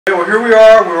Okay, well, here we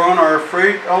are. We're on our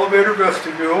freight elevator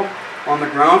vestibule on the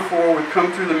ground floor. We've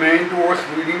come through the main doors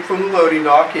leading from the loading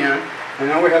dock in, and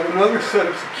now we have another set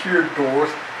of secured doors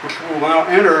which will now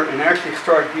enter and actually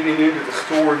start getting into the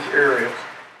storage areas.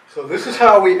 So this is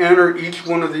how we enter each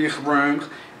one of these rooms.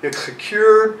 It's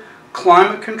secured,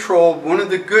 climate controlled. One of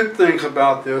the good things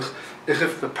about this is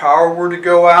if the power were to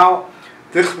go out,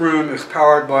 this room is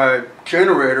powered by a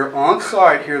generator on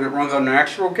site here that runs on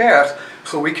natural gas,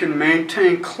 so we can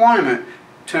maintain climate,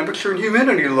 temperature, and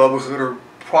humidity levels that are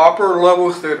proper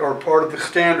levels that are part of the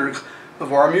standards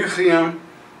of our museum,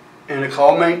 and it's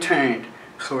all maintained.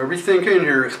 So everything in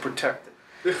here is protected.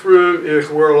 This room is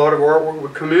where a lot of artwork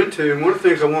would come into, and one of the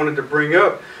things I wanted to bring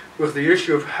up was the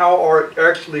issue of how art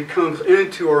actually comes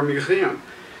into our museum.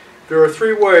 There are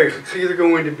three ways. It's either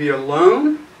going to be a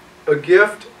loan, a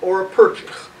gift, or a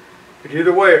purchase. But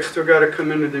either way, it's still got to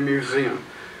come into the museum.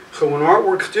 So when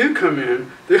artworks do come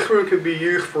in, this room can be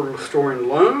used for storing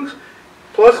loans,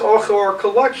 plus also our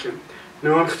collection.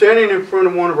 Now I'm standing in front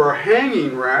of one of our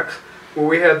hanging racks where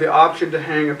we have the option to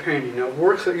hang a painting. Now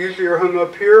works that usually are hung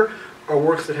up here are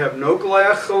works that have no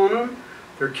glass on them.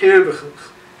 They're canvases.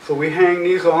 So we hang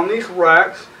these on these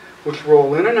racks, which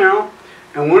roll in and out.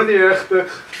 And one of the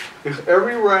aspects is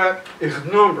every rack is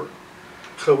numbered.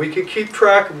 So we can keep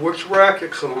track of which rack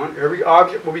it's on. Every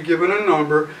object will be given a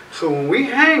number. So when we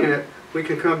hang it, we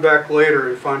can come back later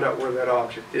and find out where that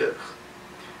object is.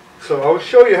 So I'll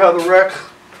show you how the racks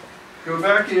go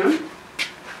back in.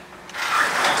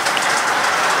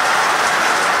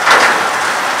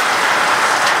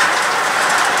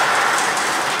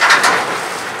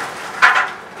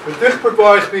 But this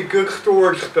provides me good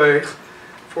storage space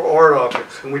for art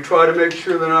objects. And we try to make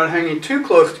sure they're not hanging too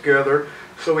close together,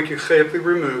 so we can safely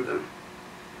remove them.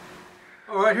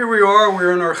 Alright, here we are.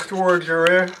 We're in our storage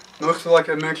area. Mostly, like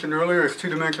I mentioned earlier, is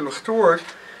two-dimensional storage.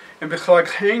 And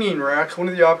besides hanging racks, one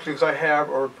of the options I have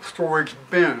are storage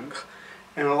bins.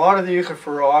 And a lot of these are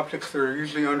for objects that are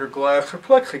usually under glass or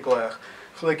plexiglass.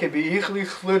 So they can be easily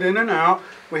slid in and out.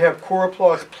 We have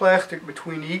Curatorial plastic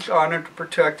between each item to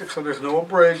protect it so there's no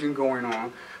abrasion going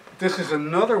on. But this is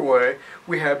another way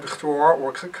we have to store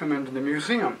artworks that come into the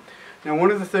museum. Now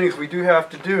one of the things we do have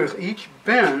to do is each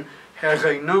bin has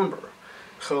a number.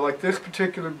 So like this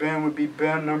particular bin would be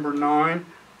bin number 9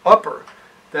 upper.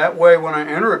 That way when I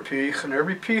enter a piece, and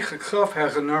every piece itself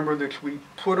has a number that we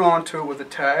put onto it with a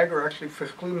tag or actually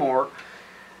physically marked.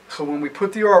 So when we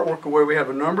put the artwork away, we have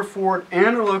a number for it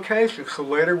and a location, so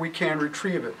later we can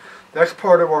retrieve it. That's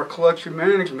part of our collection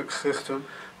management system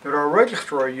that our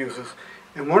registrar uses.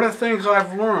 And one of the things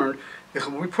I've learned is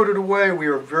when we put it away, we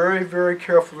are very, very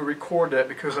careful to record that,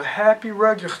 because a happy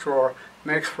registrar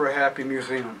makes for a happy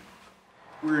museum.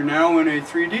 We are now in a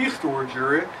 3D storage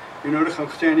area. You notice I'm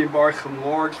standing by some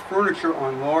large furniture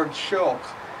on large shelves.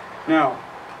 Now,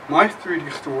 my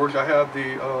 3D storage, I have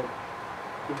the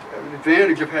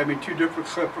advantage of having two different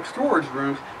separate storage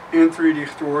rooms in 3D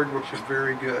storage, which is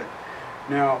very good.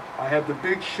 Now, I have the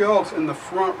big shelves in the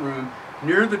front room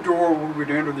near the door where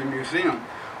we'd enter the museum.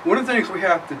 One of the things we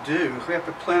have to do is we have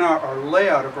to plan out our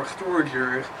layout of our storage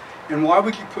areas. And why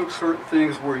would you put certain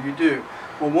things where you do?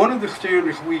 Well, one of the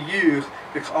standards we use,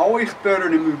 it's always better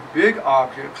to move big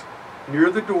objects near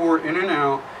the door, in and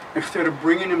out, instead of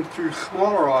bringing them through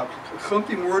smaller objects. If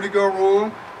something were to go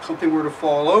wrong, something were to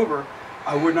fall over,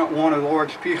 I would not want a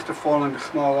large piece to fall into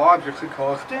small objects and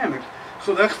cause damage.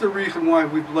 So that's the reason why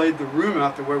we've laid the room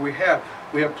out the way we have.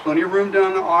 We have plenty of room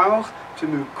down the aisles to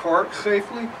move carts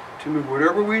safely, to move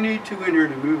whatever we need to in here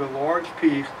to move a large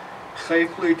piece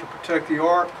safely to protect the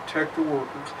art, protect the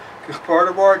workers. Because part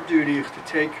of our duty is to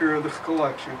take care of this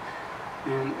collection.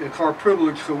 And it's our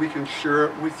privilege so we can share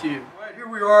it with you. Right, here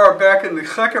we are back in the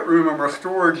second room of our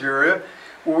storage area,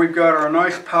 where we've got our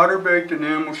nice powder-baked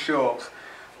enamel shelves.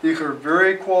 These are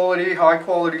very quality, high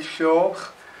quality shelves,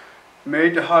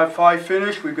 made to high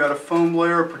finish. We've got a foam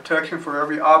layer of protection for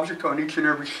every object on each and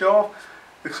every shelf.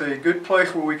 It's a good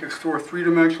place where we can store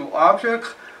three-dimensional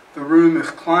objects. The room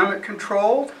is climate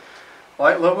controlled.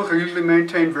 Light levels are usually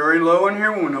maintained very low in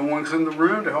here when no one's in the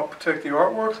room to help protect the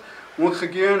artworks. Once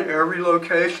again, every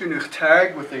location is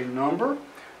tagged with a number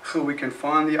so we can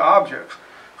find the objects.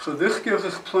 So this gives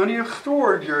us plenty of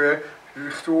storage area to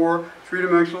store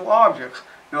three-dimensional objects.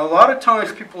 Now a lot of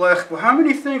times people ask, well, how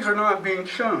many things are not being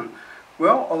shown?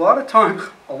 Well, a lot of times,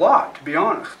 a lot, to be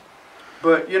honest.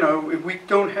 But, you know, we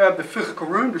don't have the physical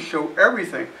room to show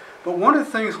everything. But one of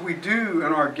the things we do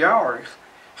in our galleries,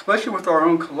 especially with our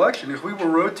own collection, is we will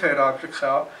rotate objects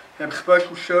out, have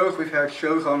special shows. We've had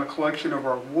shows on a collection of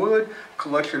our wood,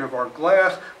 collection of our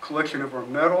glass, collection of our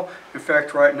metal. In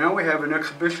fact, right now we have an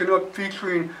exhibition up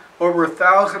featuring over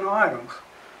 1,000 items.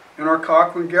 in our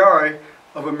Cochrane Gallery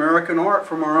of American art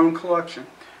from our own collection.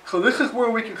 So this is where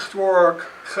we can store art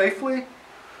safely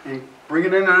and bring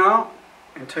it in and out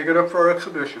and take it up for our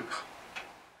exhibitions.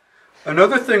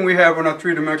 Another thing we have in our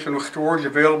three-dimensional storage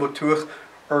available to us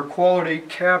are quality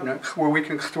cabinets where we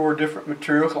can store different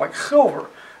materials like silver.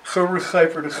 Silver is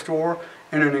safer to store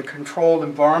in a controlled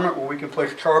environment where we can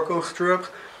place charcoal strips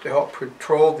to help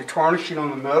control the tarnishing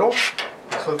on the metal.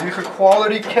 So these are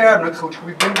quality cabinets which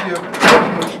we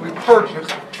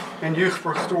purchased and used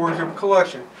for storage of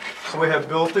collection. So we have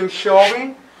built-in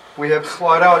shelving, we have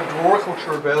slide-out drawers which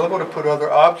are available to put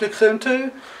other objects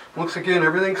into. Once again,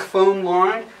 everything's foam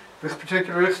lined. In this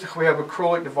particular instance, we have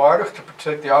acrylic dividers to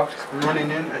protect the objects from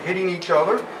running in and hitting each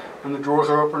other, and the drawers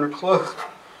are open or closed.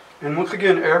 And once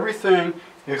again, everything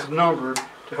is numbered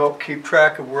to help keep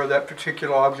track of where that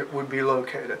particular object would be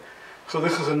located. So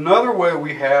this is another way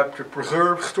we have to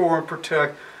preserve, store, and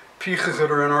protect pieces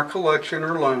that are in our collection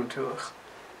or loaned to us.